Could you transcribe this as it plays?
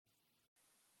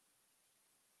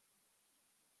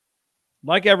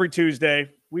Like every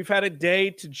Tuesday, we've had a day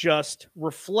to just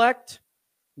reflect,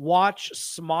 watch,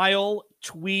 smile,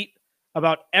 tweet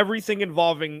about everything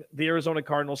involving the Arizona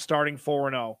Cardinals starting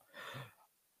 4-0.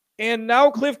 And now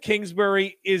Cliff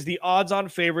Kingsbury is the odds-on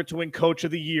favorite to win Coach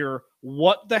of the Year.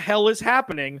 What the hell is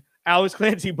happening? Alex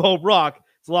Clancy, Bo Brock.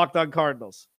 It's Locked On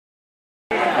Cardinals.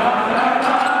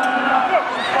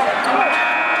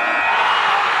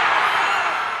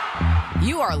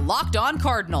 You are Locked On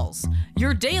Cardinals,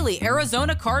 your daily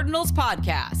Arizona Cardinals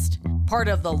podcast. Part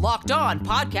of the Locked On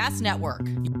Podcast Network,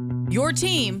 your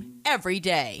team every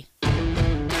day.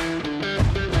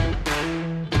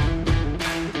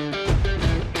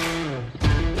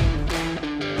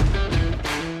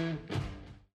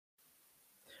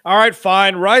 All right,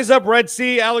 fine. Rise up, Red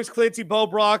Sea. Alex Clancy, Bo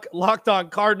Brock, Locked On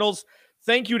Cardinals.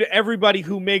 Thank you to everybody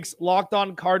who makes Locked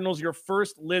On Cardinals your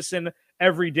first listen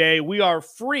every day. We are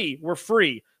free. We're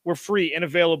free. We're free and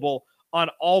available on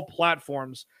all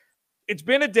platforms. It's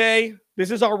been a day.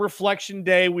 This is our reflection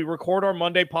day. We record our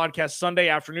Monday podcast Sunday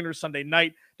afternoon or Sunday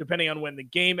night, depending on when the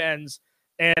game ends.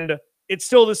 And it's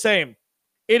still the same.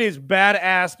 It is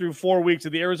badass through 4 weeks.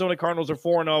 The Arizona Cardinals are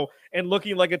 4-0 and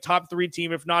looking like a top 3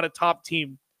 team, if not a top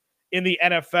team in the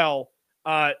NFL.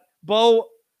 Bo,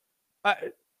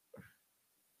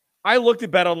 I looked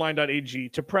at betonline.ag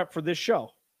to prep for this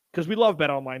show because we love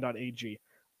betonline.ag.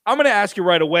 I'm going to ask you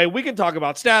right away. We can talk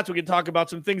about stats. We can talk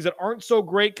about some things that aren't so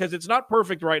great because it's not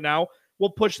perfect right now. We'll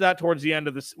push that towards the end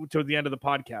of the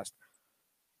podcast.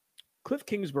 Cliff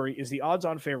Kingsbury is the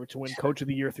odds-on favorite to win Coach of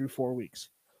the Year through 4 weeks.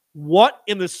 What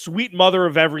in the sweet mother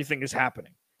of everything is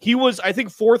happening? He was, I think,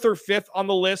 4th or 5th on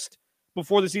the list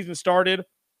before the season started.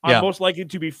 I'm most likely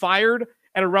to be fired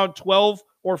at around 12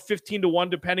 or 15 to 1,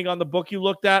 depending on the book you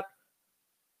looked at.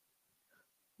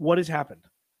 What has happened?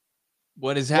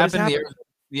 What has happened?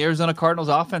 The Arizona Cardinals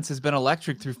offense has been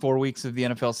electric through 4 weeks of the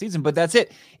NFL season, but that's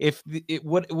it. If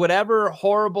whatever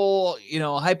horrible,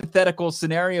 hypothetical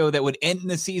scenario that would end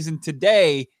the season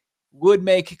today would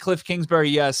make Cliff Kingsbury,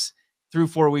 yes, through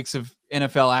 4 weeks of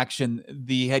NFL action,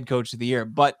 the head coach of the year,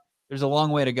 but there's a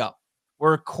long way to go.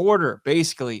 We're a quarter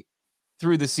basically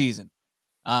through the season.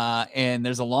 And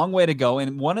there's a long way to go.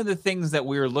 And one of the things that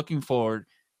we were looking forward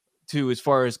to as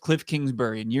far as Cliff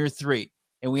Kingsbury in year 3,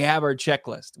 and we have our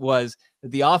checklist, was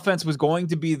that the offense was going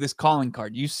to be this calling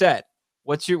card. You said,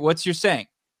 what's your saying?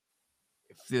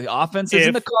 If the offense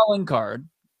isn't the calling card,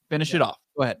 finish it off.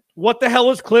 Go ahead. What the hell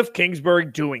is Cliff Kingsbury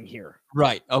doing here?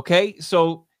 Right. Okay.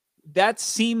 So that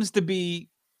seems to be,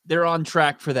 they're on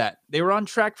track for that. They were on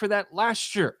track for that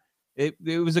last year. It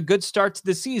was a good start to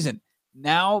the season.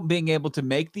 Now being able to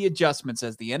make the adjustments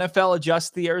as the NFL adjusts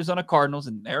the Arizona Cardinals,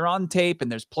 and they're on tape,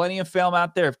 and there's plenty of film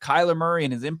out there of Kyler Murray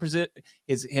and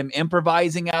him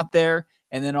improvising out there,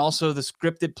 and then also the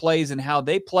scripted plays and how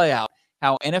they play out,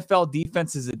 how NFL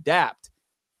defenses adapt.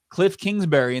 Cliff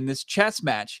Kingsbury in this chess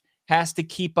match has to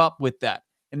keep up with that,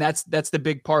 and that's the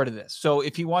big part of this. So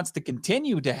if he wants to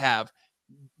continue to have,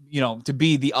 to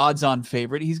be the odds-on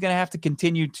favorite, he's going to have to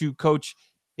continue to coach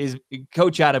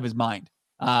out of his mind.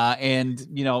 And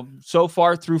so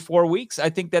far through 4 weeks, I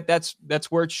think that's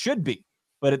where it should be.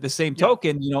 But at the same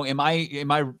token, am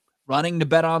I running to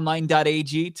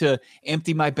betonline.ag to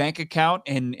empty my bank account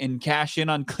and cash in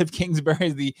on Cliff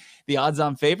Kingsbury, the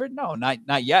odds-on favorite? No,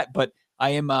 not yet. But I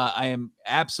am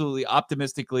absolutely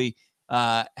optimistically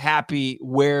happy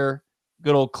where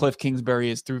good old Cliff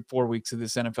Kingsbury is through 4 weeks of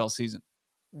this NFL season.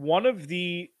 One of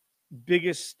the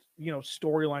biggest,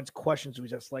 storylines, questions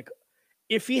was just like,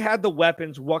 if he had the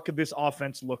weapons, what could this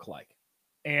offense look like?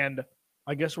 And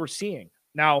I guess we're seeing.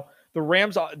 Now, the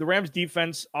Rams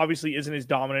defense obviously isn't as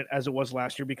dominant as it was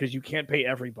last year because you can't pay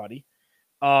everybody.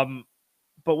 But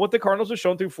what the Cardinals have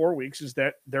shown through 4 weeks is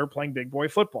that they're playing big boy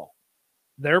football.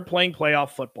 They're playing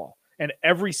playoff football. And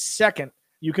every second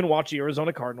you can watch the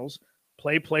Arizona Cardinals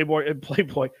play playoff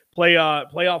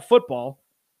football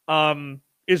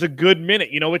is a good minute.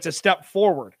 It's a step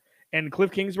forward. And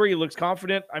Cliff Kingsbury looks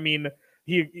confident. I mean,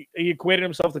 he equated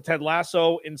himself to Ted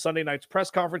Lasso in Sunday night's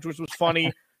press conference, which was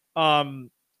funny.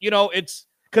 It's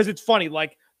because it's funny.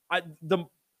 Like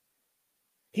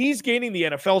he's gaining the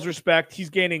NFL's respect.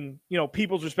 He's gaining,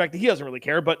 people's respect. He doesn't really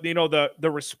care, but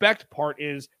the respect part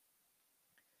is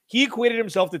he equated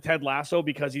himself to Ted Lasso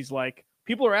because he's like,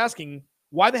 people are asking,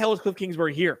 why the hell is Cliff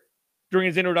Kingsbury here during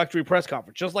his introductory press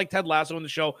conference? Just like Ted Lasso in the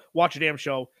show, watch a damn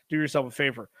show, do yourself a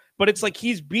favor. But it's like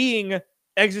he's being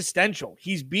existential.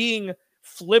 He's being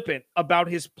flippant about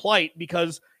his plight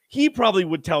because he probably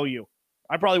would tell you,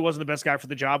 I probably wasn't the best guy for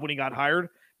the job when he got hired,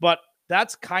 but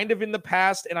that's kind of in the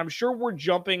past. And I'm sure we're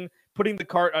putting the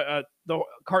cart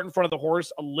in front of the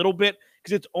horse a little bit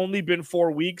because it's only been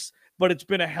 4 weeks. but it's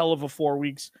been a hell of a 4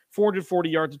 weeks. 440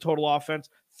 yards of total offense,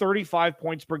 35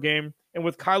 points per game. And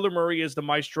with Kyler Murray as the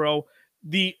maestro,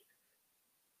 the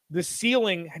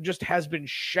ceiling just has been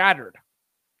shattered.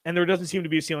 And there doesn't seem to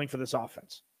be a ceiling for this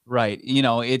offense. Right.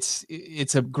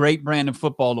 It's a great brand of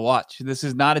football to watch. This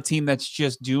is not a team that's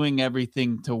just doing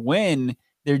everything to win.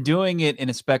 They're doing it in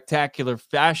a spectacular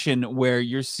fashion where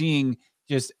you're seeing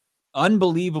just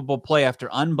unbelievable play after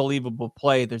unbelievable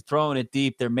play. They're throwing it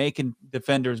deep. They're making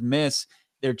defenders miss.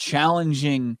 They're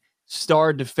challenging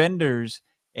star defenders.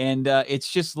 And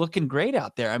it's just looking great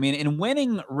out there. I mean, and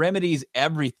winning remedies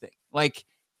everything. Like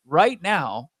right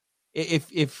now,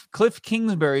 if Cliff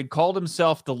Kingsbury had called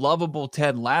himself the lovable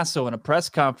Ted Lasso in a press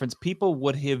conference, people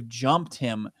would have jumped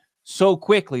him so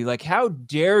quickly. Like, how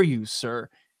dare you, sir,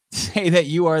 say that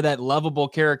you are that lovable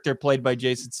character played by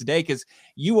Jason Sudeikis?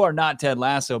 You are not Ted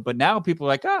Lasso. But now people are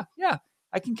like, yeah,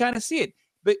 I can kind of see it.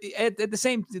 But at the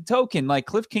same token, like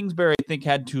Cliff Kingsbury, I think,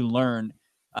 had to learn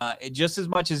just as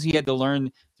much as he had to learn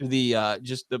through the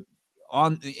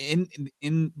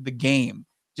in the game,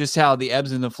 just how the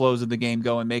ebbs and the flows of the game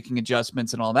go and making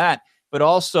adjustments and all that, but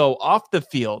also off the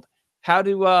field, how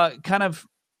to kind of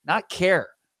not care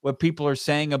what people are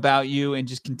saying about you and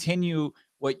just continue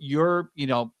what your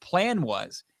plan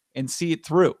was and see it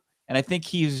through. And I think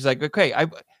he's like, okay,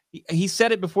 he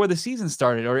said it before the season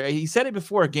started, or he said it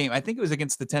before a game. I think it was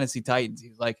against the Tennessee Titans. He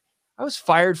was like, I was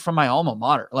fired from my alma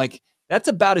mater. Like, that's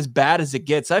about as bad as it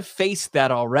gets. I've faced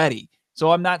that already.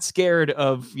 So I'm not scared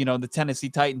of, the Tennessee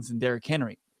Titans and Derrick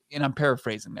Henry. And I'm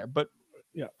paraphrasing there, but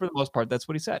yeah, for the most part, that's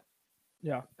what he said.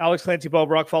 Yeah. Alex Clancy Bo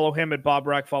Brock, follow him at Bob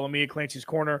Brack. Follow me at Clancy's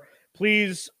Corner.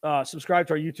 Please subscribe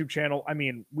to our YouTube channel. I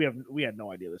mean, we had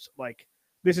no idea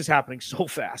this is happening so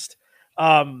fast.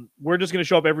 We're just going to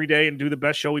show up every day and do the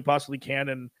best show we possibly can.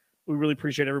 And we really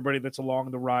appreciate everybody that's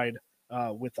along the ride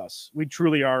with us. We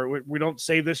truly are. We don't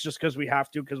say this just because we have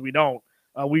to, because we don't.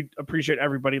 We appreciate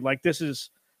everybody. Like, this is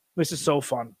so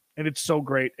fun and it's so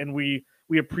great. And we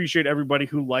appreciate everybody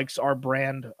who likes our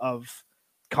brand of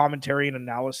commentary and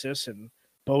analysis and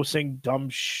boasting dumb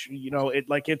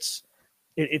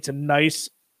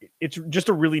it's just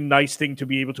a really nice thing to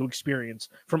be able to experience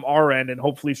from our end and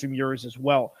hopefully from yours as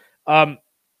well. Kyler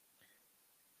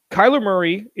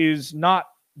Murray is not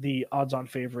the odds-on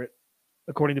favorite,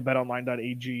 according to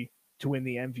betonline.ag, to win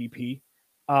the MVP.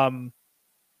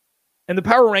 And the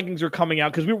power rankings are coming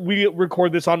out because we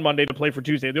record this on Monday to play for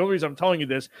Tuesday. The only reason I'm telling you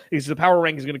this is the power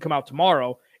ranking is going to come out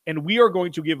tomorrow, and we are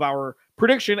going to give our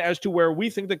prediction as to where we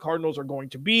think the Cardinals are going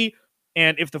to be,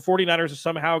 and if the 49ers are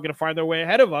somehow going to find their way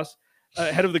ahead of us,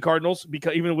 ahead of the Cardinals,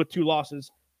 because even with 2 losses.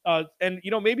 And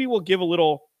maybe we'll give a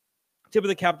little tip of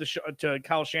the cap to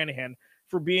Kyle Shanahan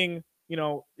for being,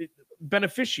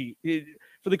 beneficiary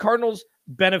for the Cardinals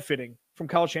benefiting from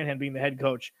Kyle Shanahan being the head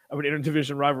coach of an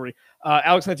interdivision rivalry.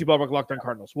 Alex Clancy Bo Brock, Locked On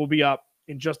Cardinals. We'll be up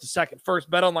in just a second. First,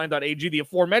 betonline.ag, the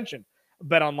aforementioned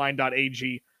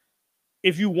betonline.ag.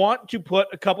 If you want to put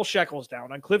a couple shekels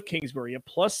down on Cliff Kingsbury at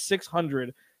plus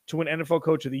 600 to win NFL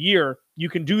Coach of the Year, you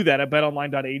can do that at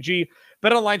betonline.ag.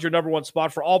 BetOnline's your number one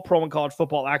spot for all pro and college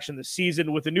football action this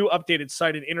season. With a new updated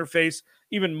site and interface,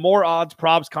 even more odds,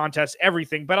 props, contests,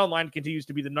 everything, BetOnline continues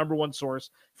to be the number one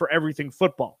source for everything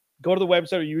football. Go to the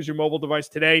website or use your mobile device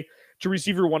today to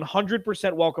receive your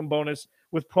 100% welcome bonus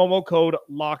with promo code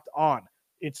LOCKED ON.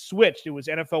 It's switched. It was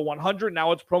NFL 100.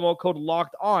 Now it's promo code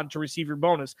LOCKED ON to receive your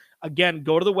bonus. Again,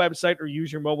 go to the website or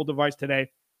use your mobile device today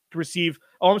to receive,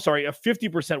 a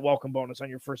 50% welcome bonus on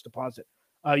your first deposit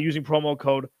using promo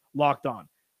code LOCKED ON.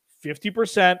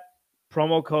 50%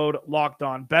 promo code LOCKED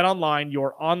ON. BetOnline,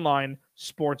 your online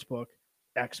sportsbook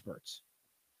experts.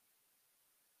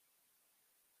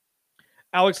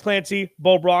 Alex Clancy,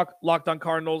 Bo Brock, Locked On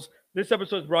Cardinals. This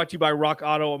episode is brought to you by Rock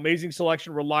Auto. Amazing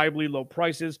selection, reliably low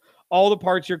prices. All the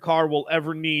parts your car will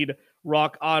ever need.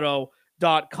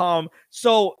 RockAuto.com.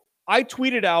 So I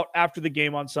tweeted out after the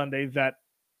game on Sunday that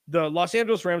the Los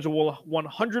Angeles Rams will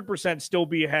 100% still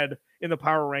be ahead in the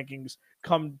power rankings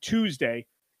come Tuesday,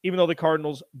 even though the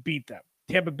Cardinals beat them.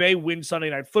 Tampa Bay wins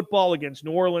Sunday Night Football against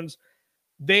New Orleans.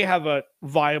 They have a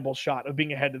viable shot of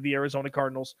being ahead of the Arizona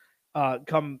Cardinals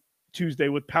come Tuesday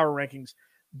with power rankings.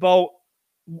 Bo,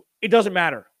 it doesn't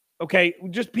matter. Okay.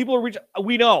 Just people are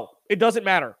we know it doesn't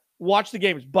matter. Watch the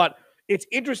games, but it's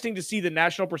interesting to see the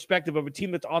national perspective of a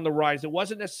team that's on the rise. It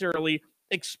wasn't necessarily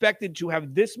expected to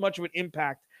have this much of an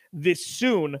impact this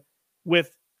soon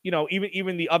with,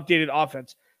 even the updated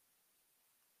offense.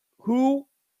 Who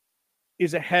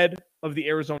is ahead of the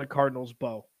Arizona Cardinals,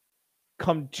 Bo,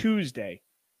 come Tuesday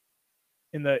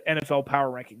in the NFL power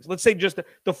rankings? Let's say just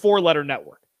the 4-letter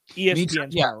network.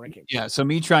 ESPN's power rankings. Yeah. So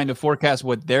me trying to forecast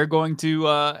what they're going to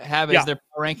have as their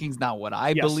power rankings, not what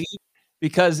I believe,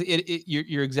 because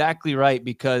you're exactly right.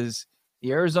 Because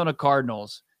the Arizona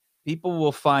Cardinals, people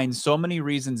will find so many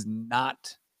reasons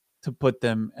not to put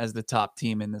them as the top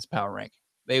team in this power ranking.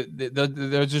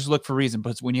 They'll just look for reason.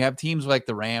 But when you have teams like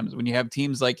the Rams, when you have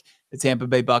teams like the Tampa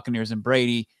Bay Buccaneers and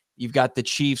Brady, you've got the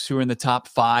Chiefs who are in the top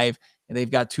 5, and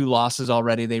they've got 2 losses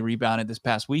already. They rebounded this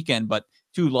past weekend, but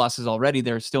 2 losses already.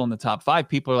 They're still in the top 5.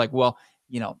 People are like, well,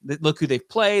 look who they've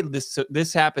played.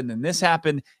 This happened and this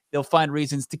happened. They'll find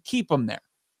reasons to keep them there.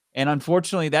 And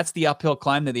unfortunately, that's the uphill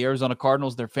climb that the Arizona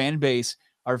Cardinals, their fan base,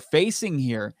 are facing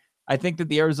here. I think that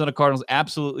the Arizona Cardinals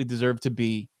absolutely deserve to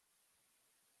be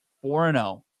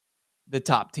 4-0, the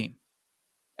top team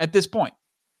at this point.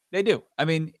 They do. I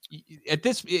mean,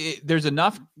 there's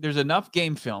enough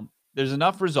game film, there's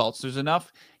enough results, there's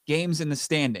enough games in the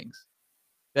standings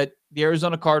that the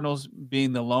Arizona Cardinals,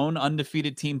 being the lone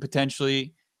undefeated team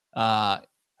potentially, I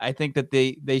think that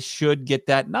they should get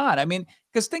that nod. I mean,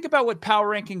 because think about what power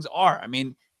rankings are. I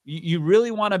mean, you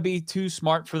really want to be too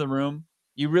smart for the room.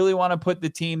 You really want to put the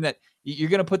team that you're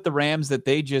going to put the Rams that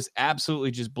they just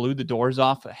absolutely just blew the doors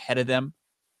off ahead of them.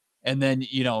 And then,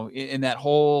 in that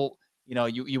whole,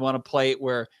 you want to play it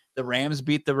where the Rams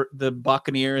beat the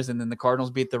Buccaneers and then the Cardinals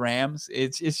beat the Rams.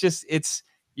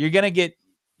 You're going to get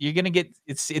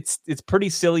it's pretty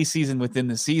silly season within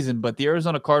the season, but the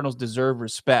Arizona Cardinals deserve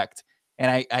respect.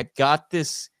 And I got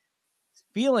this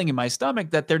feeling in my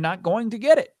stomach that they're not going to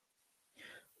get it.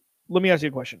 Let me ask you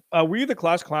a question. Were you the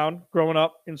class clown growing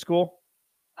up in school?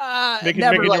 Making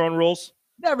your own rules?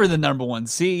 Never the number 1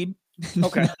 seed.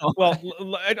 Okay. No. Well,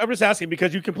 I'm just asking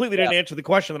because you completely didn't answer the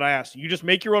question that I asked you. You just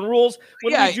make your own rules.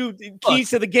 When you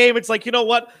keys to the game, it's like, you know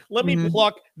what? Let me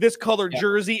pluck this color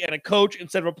jersey and a coach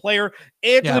instead of a player.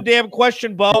 Answer the damn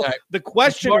question, Bo. Okay. The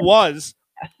question was,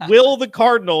 will the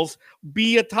Cardinals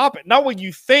be a top? Not what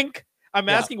you think. I'm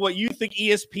asking what you think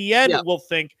ESPN will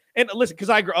think. And listen, because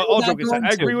I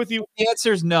agree with you. The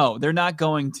answer is no. They're not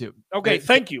going to. Okay,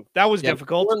 thank you. That was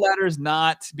difficult. 4 letters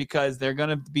not, because they're going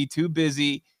to be too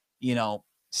busy.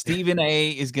 Stephen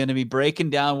A is going to be breaking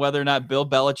down whether or not Bill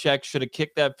Belichick should have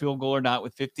kicked that field goal or not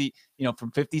with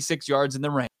from 56 yards in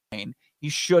the rain. He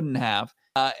shouldn't have.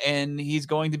 And he's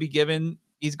going to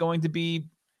be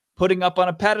putting up on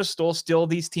a pedestal still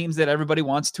these teams that everybody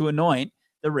wants to anoint: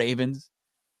 the Ravens,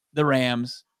 the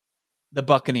Rams, the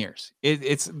Buccaneers.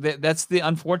 That's the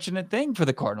unfortunate thing for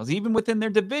the Cardinals. Even within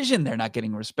their division, they're not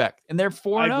getting respect, and they're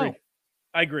 4-0.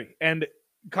 I agree. And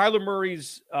Kyler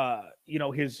Murray's,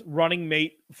 his running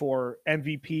mate for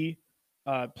MVP,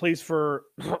 plays for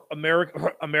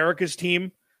America's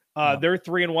team. They're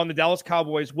 3-1. The Dallas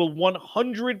Cowboys will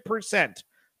 100%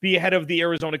 be ahead of the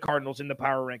Arizona Cardinals in the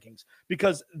power rankings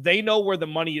because they know where the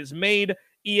money is made.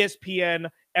 ESPN,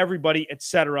 everybody,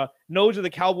 etc., knows that the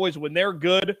Cowboys, when they're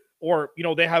good or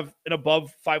they have an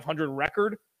above 500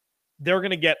 record, they're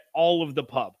going to get all of the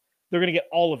pub. They're going to get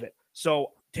all of it.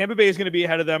 So Tampa Bay is going to be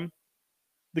ahead of them.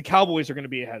 The Cowboys are going to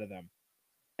be ahead of them.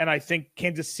 And I think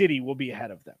Kansas City will be ahead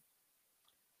of them.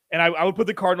 And I would put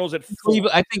the Cardinals at 4.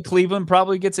 I think Cleveland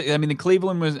probably gets it. I mean, the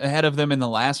Cleveland was ahead of them in the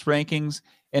last rankings.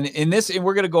 And in this, and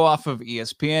we're going to go off of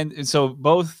ESPN. And so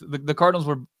both the Cardinals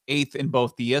were 8th in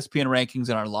both the ESPN rankings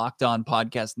and our Locked On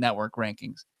Podcast Network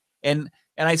rankings. And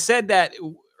I said that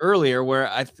earlier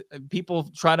where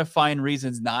people try to find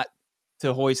reasons not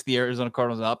to hoist the Arizona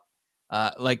Cardinals up.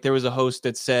 Like there was a host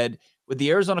that said, would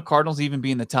the Arizona Cardinals even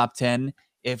be in the top 10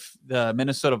 if the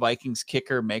Minnesota Vikings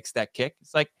kicker makes that kick?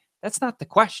 It's like, that's not the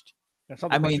question. That's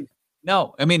not the question.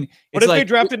 No. I mean, what if they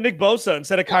drafted Nick Bosa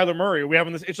instead of Kyler Murray? Are we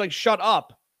having this? It's like, shut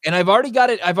up. And I've already got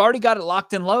it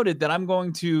locked and loaded that I'm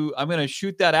going to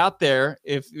shoot that out there.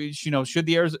 If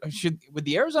would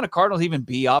the Arizona Cardinals even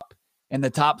be up in the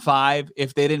top 5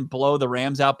 if they didn't blow the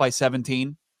Rams out by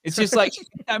 17? It's just like,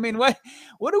 I mean, what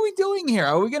are we doing here?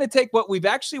 Are we going to take what we've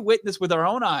actually witnessed with our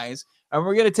own eyes, and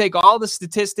we're going to take all the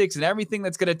statistics and everything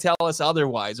that's going to tell us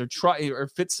otherwise, or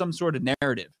fit some sort of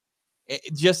narrative,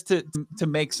 just to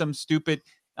make some stupid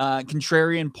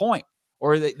contrarian point,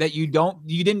 or that you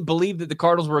didn't believe that the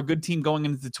Cardinals were a good team going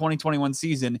into the 2021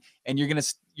 season, and you're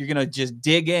gonna just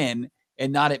dig in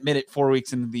and not admit it 4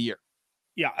 weeks into the year.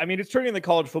 Yeah, I mean, it's turning the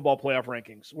college football playoff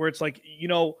rankings where it's like,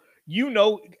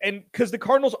 and because the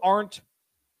Cardinals aren't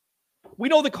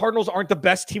the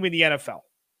best team in the NFL.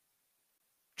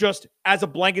 Just as a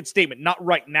blanket statement, not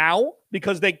right now,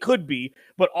 because they could be,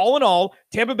 but all in all,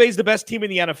 Tampa Bay is the best team in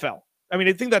the NFL. I mean,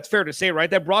 I think that's fair to say, right?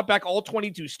 They brought back all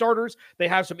 22 starters. They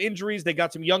have some injuries. They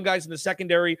got some young guys in the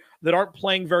secondary that aren't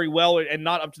playing very well and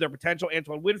not up to their potential.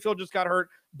 Antoine Winfield just got hurt,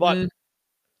 but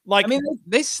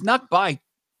they snuck by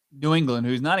New England,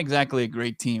 who's not exactly a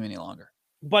great team any longer.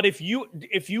 But if you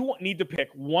need to pick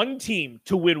one team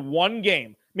to win one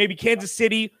game, maybe Kansas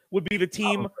City would be the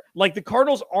team. Like the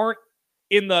Cardinals aren't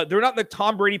they're not in the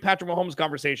Tom Brady, Patrick Mahomes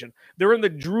conversation. They're in the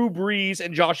Drew Brees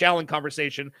and Josh Allen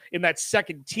conversation in that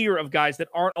second tier of guys that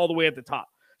aren't all the way at the top.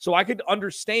 So I could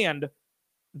understand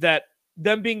that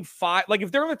them being 5, like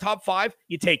if they're in the top 5,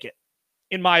 you take it,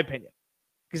 in my opinion.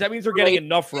 Because that means they're getting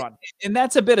enough run. And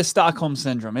that's a bit of Stockholm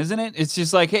syndrome, isn't it? It's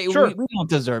just like, hey, sure. we don't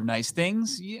deserve nice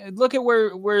things. Look at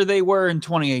where they were in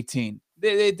 2018.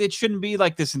 It shouldn't be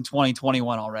like this in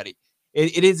 2021 already.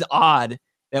 It is odd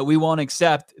that we won't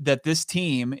accept that this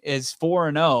team is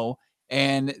 4-0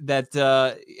 and that,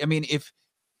 I mean, if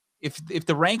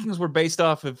the rankings were based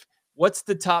off of what's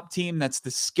the top team that's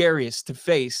the scariest to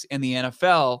face in the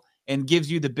NFL and gives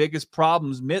you the biggest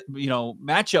problems,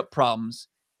 matchup problems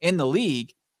in the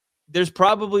league, there's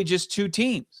probably just 2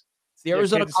 teams. It's the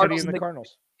Arizona Cardinals and the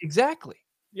Cardinals. Exactly.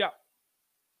 Yeah.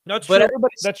 No, that's true.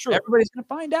 That's true. Everybody's going to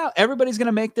find out. Everybody's going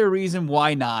to make their reason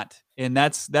why not. And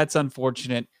that's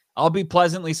unfortunate. I'll be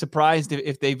pleasantly surprised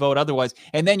if they vote otherwise.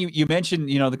 And then you mentioned,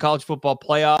 the college football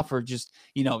playoff or just,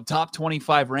 top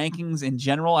 25 rankings in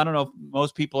general. I don't know if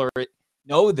most people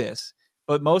know this,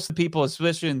 but most of the people,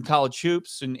 especially in college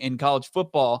hoops and in college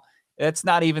football, that's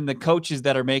not even the coaches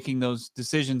that are making those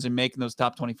decisions and making those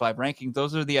top 25 rankings.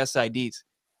 Those are the SIDs.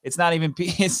 It's not even,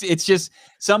 it's just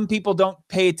some people don't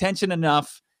pay attention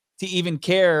enough to even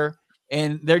care.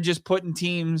 And they're just putting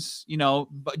teams,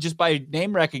 just by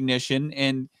name recognition,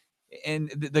 and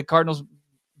the Cardinals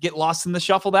get lost in the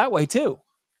shuffle that way too.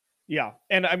 Yeah.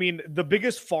 And I mean, the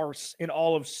biggest farce in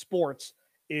all of sports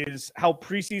is how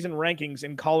preseason rankings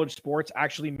in college sports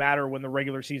actually matter when the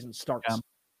regular season starts.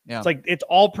 Yeah. It's like it's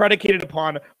all predicated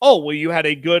upon, you had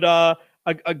a good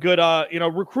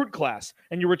recruit class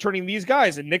and you're returning these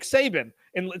guys and Nick Saban.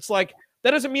 And it's like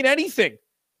that doesn't mean anything.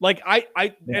 Like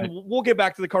and we'll get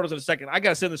back to the Cardinals in a second. I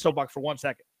gotta sit in the soapbox for 1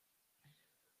 second.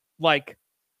 Like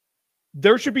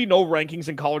there should be no rankings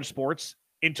in college sports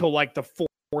until like the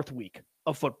 4th week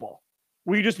of football,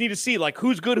 where you just need to see like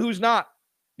who's good, who's not.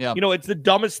 Yeah. It's the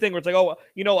dumbest thing where it's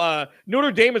like,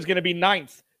 Notre Dame is going to be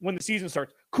 9th when the season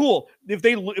starts. Cool. If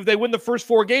they win the first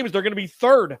 4 games, they're going to be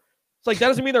 3rd. It's like, that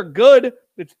doesn't mean they're good.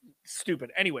 It's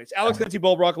stupid. Anyways, Alex Clancy,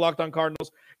 Bo Brock, Locked On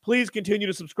Cardinals. Please continue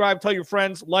to subscribe. Tell your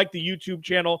friends. Like the YouTube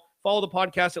channel. Follow the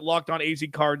podcast at Locked On AZ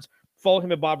Cards. Follow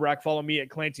him at Bob Rack. Follow me at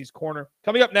Clancy's Corner.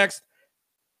 Coming up next,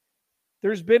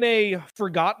 there's been a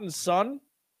forgotten son.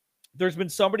 There's been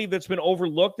somebody that's been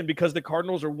overlooked, and because the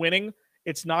Cardinals are winning,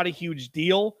 it's not a huge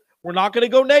deal. We're not going to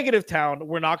go negative town. But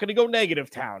we're not going to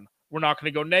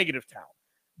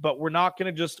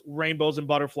go just rainbows and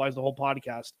butterflies the whole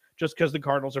podcast just because the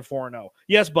Cardinals are 4-0.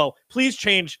 Yes, Bo, please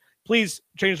change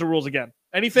the rules again.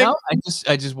 Anything? No,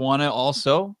 I just want to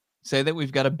also say that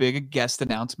we've got a big guest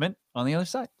announcement on the other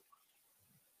side.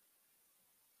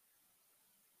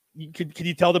 Can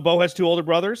you tell that Bo has 2 older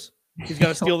brothers? He's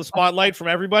going to steal the spotlight from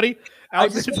everybody.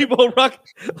 Alex People Rock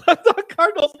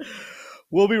Cardinals.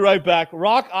 We'll be right back.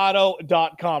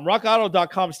 RockAuto.com.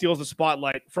 RockAuto.com steals the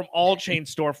spotlight from all chain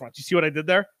storefronts. You see what I did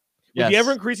there? With the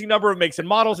ever-increasing number of makes and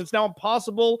models, it's now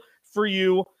impossible for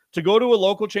you to go to a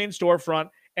local chain storefront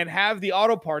and have the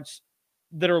auto parts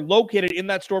that are located in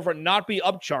that storefront not be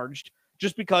upcharged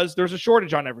just because there's a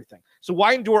shortage on everything. So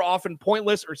why endure often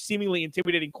pointless or seemingly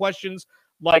intimidating questions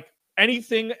like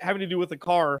anything having to do with the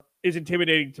car is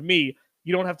intimidating to me?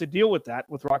 You don't have to deal with that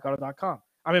with RockAuto.com.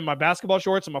 I'm in my basketball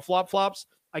shorts and my flop-flops.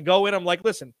 I go in, I'm like,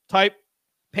 listen, type,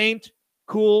 paint,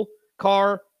 cool,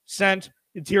 car, sent.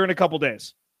 It's here in a couple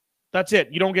days. That's it.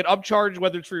 You don't get upcharged,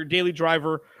 whether it's for your daily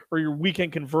driver or your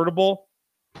weekend convertible.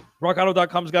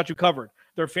 RockAuto.com's got you covered.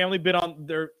 They're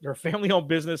family-owned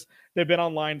business. They've been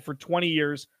online for 20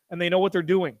 years, and they know what they're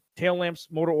doing. Tail lamps,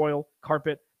 motor oil,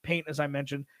 carpet, paint, as I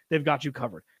mentioned. They've got you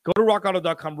covered. Go to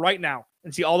RockAuto.com right now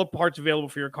and see all the parts available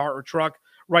for your car or truck.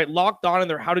 Right, Locked On in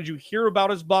there. How did you hear about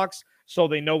us box? So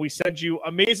they know we sent you.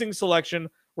 Amazing selection,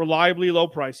 reliably low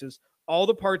prices, all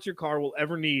the parts your car will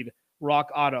ever need.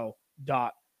 RockAuto.com.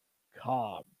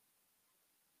 All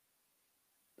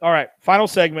right, final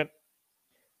segment.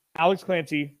 Alex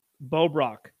Clancy, Bo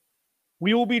Brock.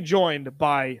 We will be joined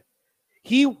by,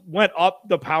 he went up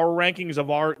the power rankings of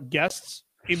our guests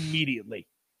immediately.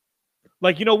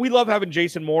 Like, we love having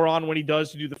Jason Moore on when he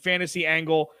does to do the fantasy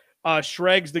angle.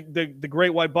 Schregs, the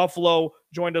Great White Buffalo,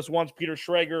 joined us once, Peter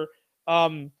Schrager.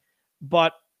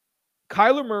 But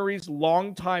Kyler Murray's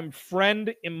longtime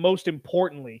friend, and most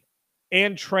importantly,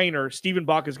 and trainer, Stephen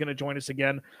Bach, is going to join us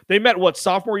again. They met,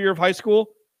 sophomore year of high school?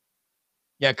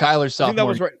 Yeah, Kyler's sophomore. I think that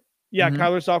was right. Yeah,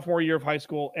 Kyler's sophomore year of high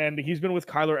school, and he's been with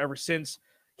Kyler ever since.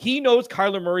 He knows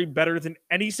Kyler Murray better than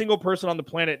any single person on the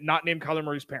planet not named Kyler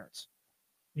Murray's parents.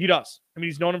 He does. I mean,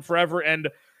 he's known him forever, and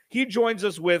he joins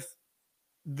us with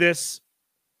this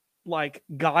like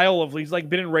guile of he's like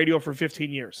been in radio for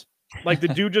 15 years. Like the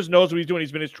dude just knows what he's doing.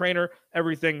 He's been his trainer,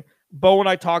 everything. Bo and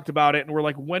I talked about it, and we're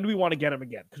like, when do we want to get him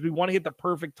again? Because we want to hit the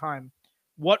perfect time.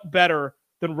 What better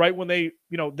than right when they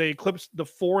eclipsed the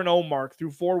 4-0 mark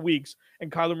through 4 weeks,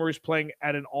 and Kyler Murray's playing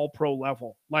at an all-pro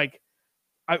level. Like,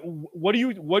 what are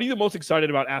you the most excited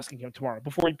about asking him tomorrow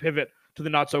before we pivot to the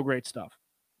not so great stuff?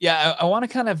 Yeah, I want to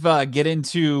kind of get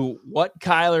into what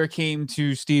Kyler came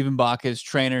to Stephen Baca, his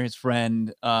trainer, his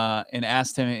friend, and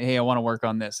asked him, hey, I want to work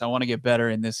on this. I want to get better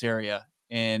in this area,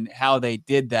 and how they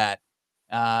did that,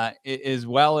 as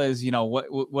well as,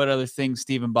 what other things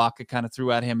Stephen Baca kind of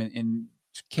threw at him and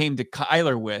came to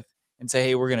Kyler with and say,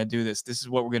 hey, we're going to do this. This is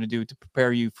what we're going to do to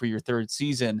prepare you for your 3rd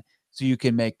season so you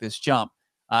can make this jump.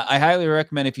 I highly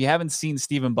recommend, if you haven't seen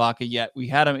Stephen Baca yet, we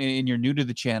had him and you're new to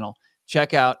the channel,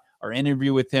 check out our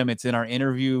interview with him. It's in our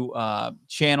interview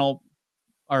channel,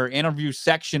 our interview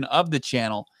section of the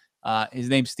channel. His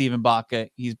name's Stephen Baca.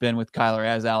 He's been with Kyler,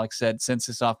 as Alex said, since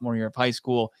his sophomore year of high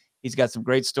school. He's got some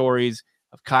great stories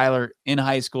of Kyler in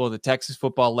high school, the Texas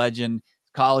football legend,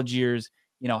 college years,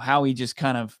 how he just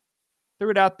kind of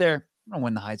threw it out there. I'm going to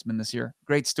win the Heisman this year.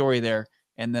 Great story there.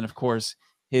 And then, of course,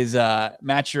 his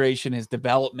maturation, his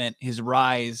development, his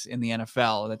rise in the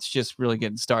NFL. That's just really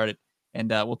getting started. And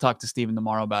we'll talk to Stephen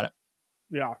tomorrow about it.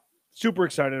 Yeah, super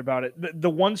excited about it. The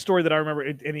one story that I remember,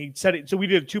 and he said it, so we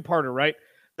did a 2-parter, right?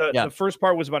 The first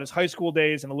part was about his high school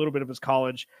days and a little bit of his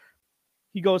college.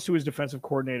 He goes to his defensive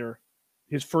coordinator,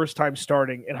 his first time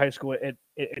starting in high school at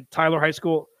Tyler High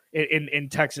School in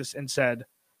Texas, and said,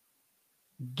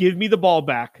 give me the ball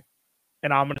back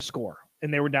and I'm going to score.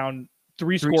 And they were down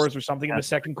 3 scores or something in the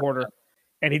second quarter.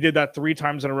 And he did that 3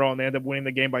 times in a row, and they ended up winning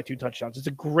the game by 2 touchdowns. It's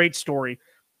a great story.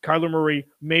 Kyler Murray,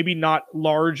 maybe not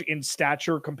large in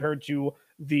stature compared to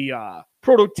the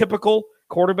prototypical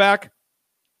quarterback.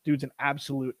 Dude's an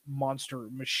absolute monster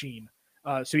machine.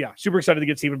 So, yeah, super excited to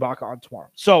get Stephen Baca on tomorrow.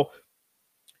 So,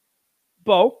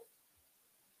 Bo,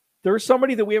 there's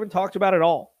somebody that we haven't talked about at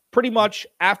all. Pretty much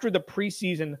after the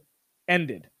preseason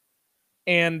ended.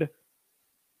 And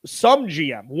one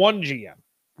GM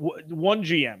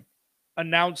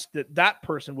announced that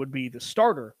person would be the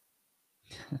starter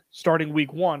starting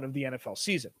week 1 of the NFL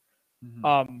season.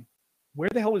 Mm-hmm. Where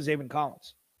the hell is Zaven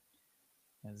Collins?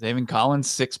 Zaven Collins,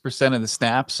 6% of the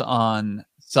snaps on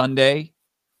Sunday,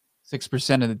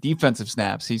 6% of the defensive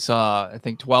snaps. He saw, I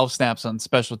think, 12 snaps on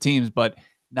special teams, but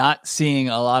not seeing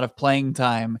a lot of playing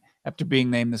time after being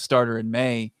named the starter in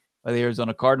May by the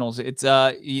Arizona Cardinals. It's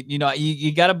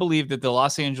you got to believe that the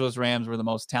Los Angeles Rams were the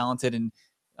most talented in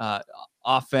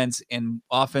offense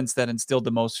that instilled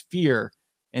the most fear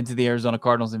into the Arizona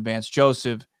Cardinals and Vance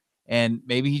Joseph. And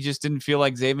maybe he just didn't feel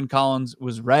like Zaven Collins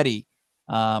was ready.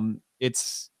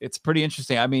 It's pretty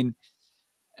interesting. I mean,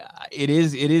 it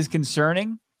is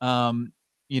concerning. A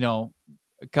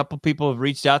couple people have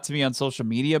reached out to me on social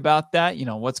media about that.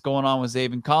 What's going on with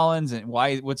Zaven Collins and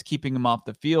what's keeping him off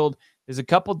the field. There's a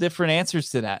couple different answers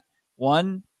to that.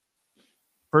 One,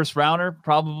 first rounder,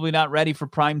 probably not ready for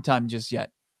prime time just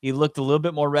yet. He looked a little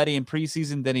bit more ready in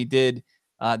preseason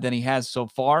than he has so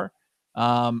far.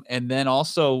 And then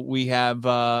also we have,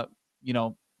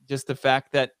 just the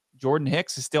fact that Jordan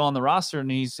Hicks is still on the roster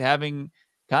and he's having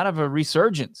kind of a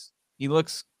resurgence. He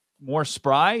looks more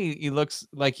spry. He looks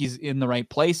like he's in the right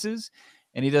places,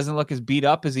 and he doesn't look as beat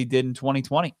up as he did in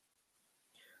 2020.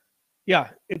 Yeah,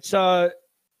 it's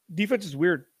defense is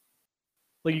weird.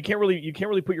 Like you can't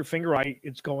really put your finger on it.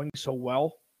 It's going so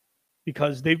well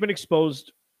because they've been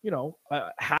exposed,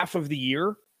 half of the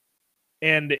year,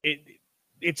 and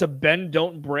it's a bend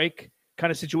don't break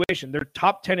kind of situation. They're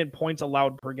top 10 in points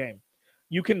allowed per game.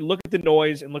 You can look at the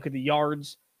noise and look at the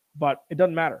yards, but it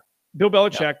doesn't matter. Bill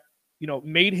Belichick,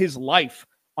 made his life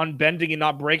on bending and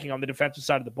not breaking on the defensive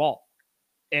side of the ball.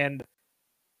 And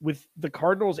with the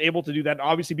Cardinals able to do that and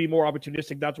obviously be more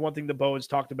opportunistic, that's one thing that Bo has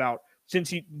talked about since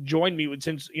he joined me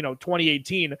since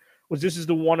 2018 was this is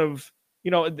the one of,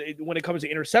 when it comes to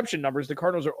interception numbers, the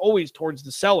Cardinals are always towards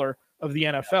the cellar of the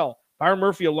NFL. Byron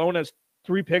Murphy alone has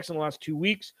 3 picks in the last 2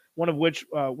 weeks, one of which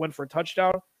went for a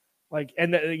touchdown. There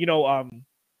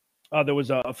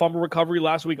was a fumble recovery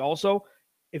last week also.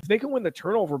 If they can win the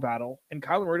turnover battle and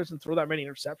Kyler Murray doesn't throw that many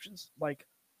interceptions,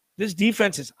 this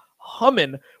defense is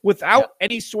humming without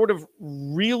any sort of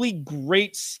really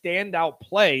great standout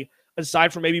play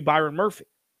aside from maybe Byron Murphy.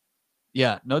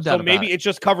 Yeah, no doubt. So maybe it's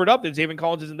just covered up that Zaven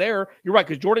Collins isn't there. You're right,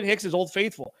 because Jordan Hicks is Old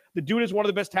Faithful. The dude is one of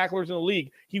the best tacklers in the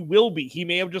league. He will be. He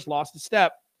may have just lost a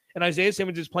step. And Isaiah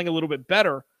Simmons is playing a little bit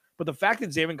better. But the fact that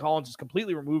Zaven Collins is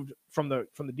completely removed from the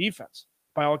defense,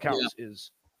 by all accounts, is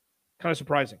kind of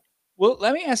surprising. Well,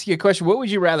 let me ask you a question. What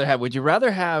would you rather have? Would you rather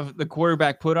have the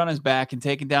quarterback put on his back and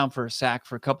taken down for a sack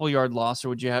for a couple yard loss, or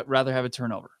would you rather have a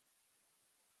turnover?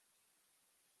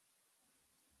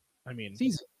 I mean, it's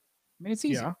easy. It's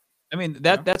easy. Yeah. I mean,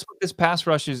 that's what this pass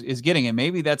rush is getting, and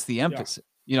maybe that's the emphasis.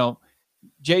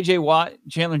 J.J. Watt,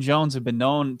 Chandler Jones have been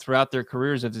known throughout their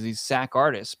careers as these sack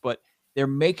artists, but they're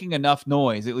making enough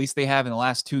noise, at least they have in the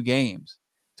last 2 games,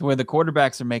 to where the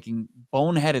quarterbacks are making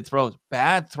boneheaded throws,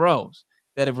 bad throws,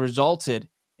 that have resulted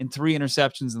in 3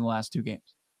 interceptions in the last 2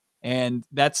 games. And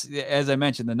that's, as I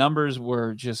mentioned, the numbers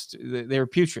were they were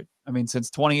putrid. I mean, since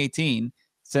 2018,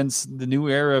 since the new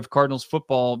era of Cardinals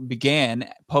football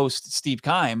began post Steve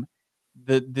Keim,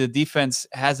 the defense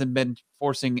hasn't been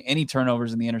forcing any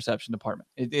turnovers in the interception department.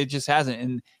 It just hasn't.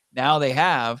 And now they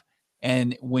have.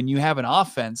 And when you have an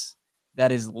offense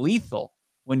that is lethal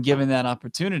when given that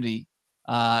opportunity,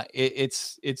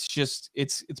 it's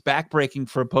backbreaking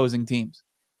for opposing teams.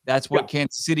 That's what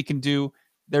Kansas City can do.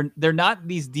 They're not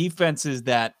these defenses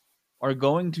that are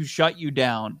going to shut you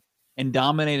down and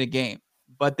dominate a game,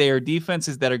 but they are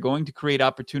defenses that are going to create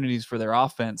opportunities for their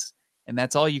offense. And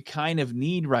that's all you kind of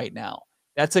need right now.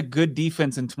 That's a good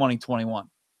defense in 2021.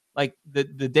 Like the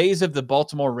days of the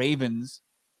Baltimore Ravens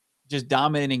just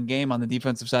dominating game on the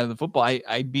defensive side of the football,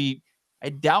 I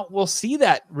doubt we'll see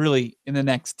that really in the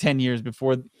next 10 years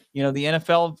before, the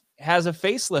NFL has a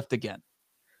facelift again.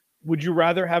 Would you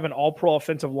rather have an all-pro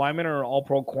offensive lineman or an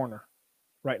all-pro corner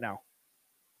right now?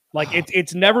 Like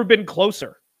it's never been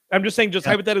closer. I'm just saying,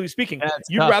 hypothetically speaking,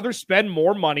 you'd rather spend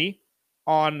more money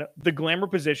on the glamour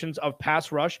positions of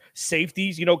pass rush,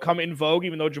 safeties, come in vogue,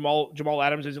 even though Jamal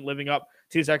Adams isn't living up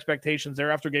to his expectations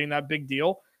there after getting that big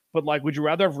deal. But would you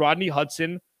rather have Rodney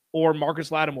Hudson or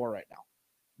Marcus Lattimore right now?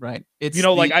 Right. It's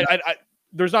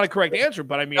there's not a correct answer,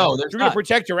 but I mean, if you're going to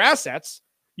protect your assets,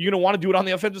 you're going to want to do it on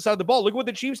the offensive side of the ball. Look at what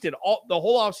the Chiefs did the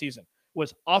whole offseason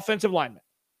was offensive linemen.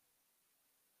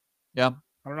 Yeah.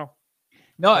 I don't know.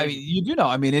 No, I mean, you do know.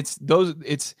 I mean, it's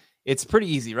pretty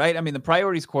easy, right? I mean, the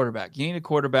priority is quarterback. You need a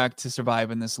quarterback to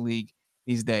survive in this league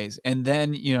these days. And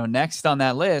then, next on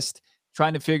that list,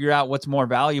 trying to figure out what's more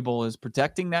valuable is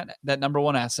protecting that number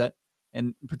one asset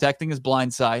and protecting his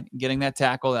blind side, getting that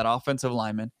tackle, that offensive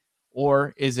lineman,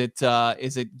 or is it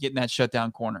getting that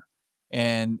shutdown corner?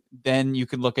 And then you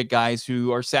can look at guys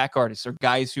who are sack artists or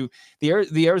guys who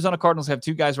the Arizona Cardinals have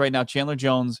 2 guys right now, Chandler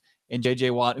Jones and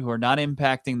J.J. Watt, who are not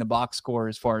impacting the box score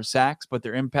as far as sacks, but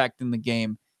they're impacting the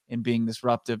game and being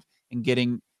disruptive and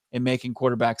making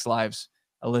quarterbacks' lives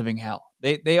a living hell.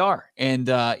 They are. And,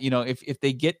 if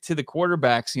they get to the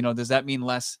quarterbacks, does that mean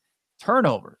less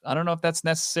turnover? I don't know if that's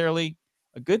necessarily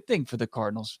a good thing for the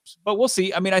Cardinals, but we'll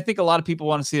see. I mean, I think a lot of people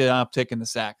want to see an uptick in the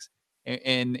sacks.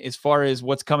 And as far as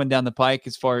what's coming down the pike,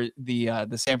 as far as the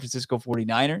San Francisco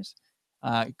 49ers,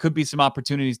 it could be some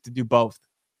opportunities to do both.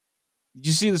 Did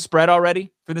you see the spread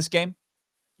already for this game?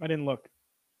 I didn't look.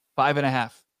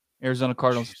 5.5. Arizona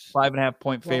Cardinals, 5.5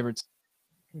 point favorites.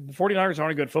 The 49ers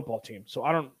aren't a good football team, so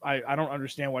I don't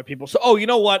understand why people. So, you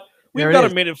know what? We've got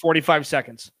a minute 45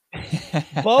 seconds.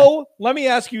 Bo, let me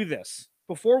ask you this: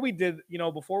 before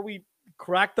we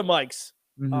cracked the mics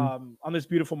on this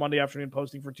beautiful Monday afternoon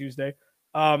posting for Tuesday,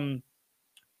 do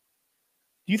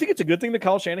you think it's a good thing that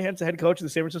Kyle Shanahan's the head coach of the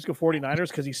San Francisco 49ers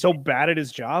because he's so bad at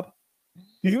his job? Do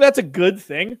you think that's a good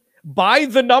thing? By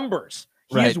the numbers,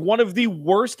 he is one of the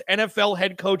worst NFL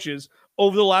head coaches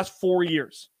over the last 4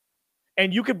 years.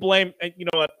 And you could blame, you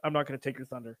know what? I'm not going to take your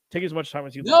thunder. Take as much time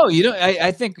as you like. No, I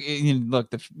think,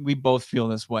 look, we both feel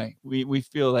this way. We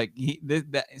feel like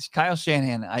that Kyle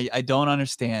Shanahan. I don't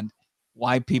understand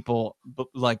why people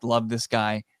love this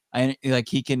guy.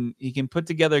 He can put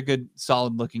together a good,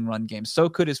 solid looking run game. So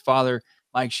could his father,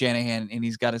 Mike Shanahan, and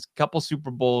he's got a couple Super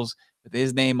Bowls with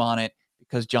his name on it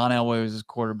because John Elway was his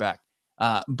quarterback.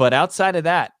 But outside of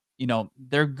that,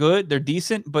 they're good, they're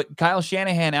decent, but Kyle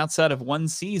Shanahan, outside of one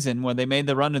season when they made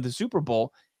the run to the Super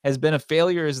Bowl, has been a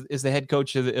failure as the head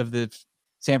coach of the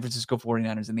San Francisco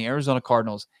 49ers, and the Arizona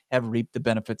Cardinals have reaped the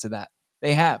benefits of that.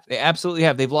 They absolutely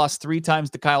have. They've lost 3 times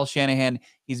to Kyle Shanahan.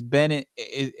 He's been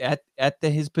at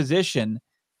his position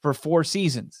for 4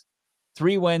 seasons,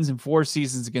 3 wins in 4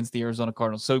 seasons against the Arizona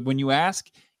Cardinals. So when you ask,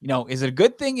 is it a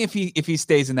good thing if he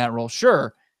stays in that role?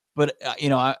 Sure. But,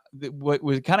 what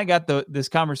we kind of got this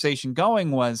conversation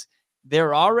going was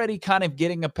they're already kind of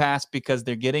getting a pass because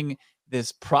they're getting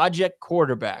this project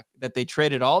quarterback that they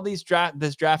traded all this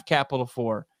draft capital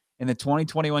for in the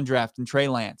 2021 draft in Trey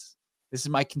Lance. This is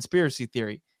my conspiracy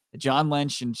theory. John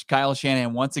Lynch and Kyle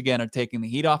Shanahan once again are taking the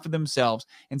heat off of themselves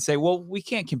and say, well, we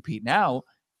can't compete now.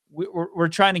 we're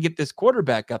trying to get this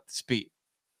quarterback up to speed.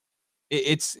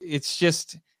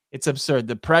 It's absurd.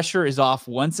 The pressure is off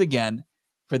once again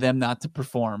for them not to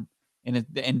perform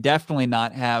and definitely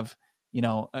not have,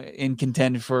 in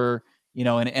contend for, an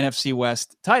NFC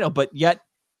West title. But yet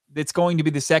it's going to be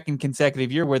the second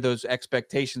consecutive year where those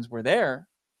expectations were there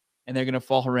and they're going to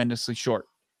fall horrendously short.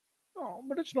 Oh,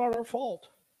 but it's not our fault.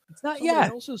 It's not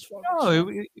yet. Else's fault.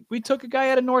 No, we took a guy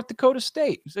out of North Dakota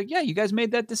State. He's like, yeah, you guys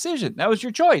made that decision. That was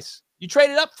your choice. You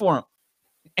traded up for him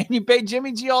and you paid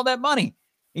Jimmy G all that money.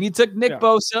 And you took Nick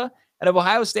Bosa out of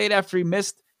Ohio State after he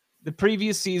missed the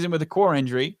previous season with a core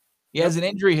injury. He has an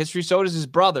injury history. So does his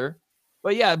brother.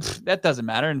 But yeah, that doesn't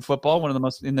matter in football. One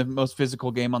of the most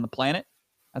physical game on the planet.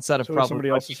 Outside of probably somebody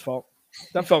else's fault.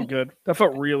 That felt good. That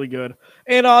felt really good.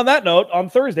 And on that note, on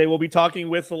Thursday, we'll be talking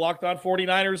with the Locked On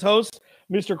 49ers host,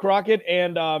 Mr. Crockett,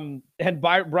 and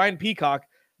Brian Peacock.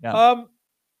 Yeah.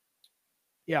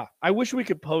 I wish we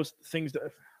could post things.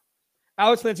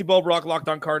 Alex Clancy, Bo Brock, Locked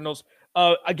On Cardinals.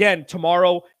 Again,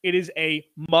 tomorrow, it is a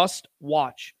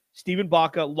must-watch. Steven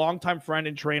Baca, longtime friend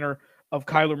and trainer of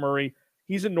Kyler Murray.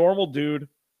 He's a normal dude,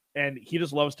 and he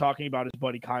just loves talking about his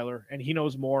buddy Kyler, and he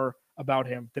knows more about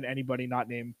him than anybody not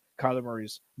named Kyler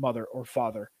Murray's mother or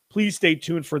father. Please stay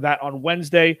tuned for that on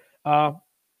Wednesday.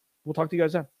 We'll talk to you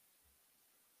guys then.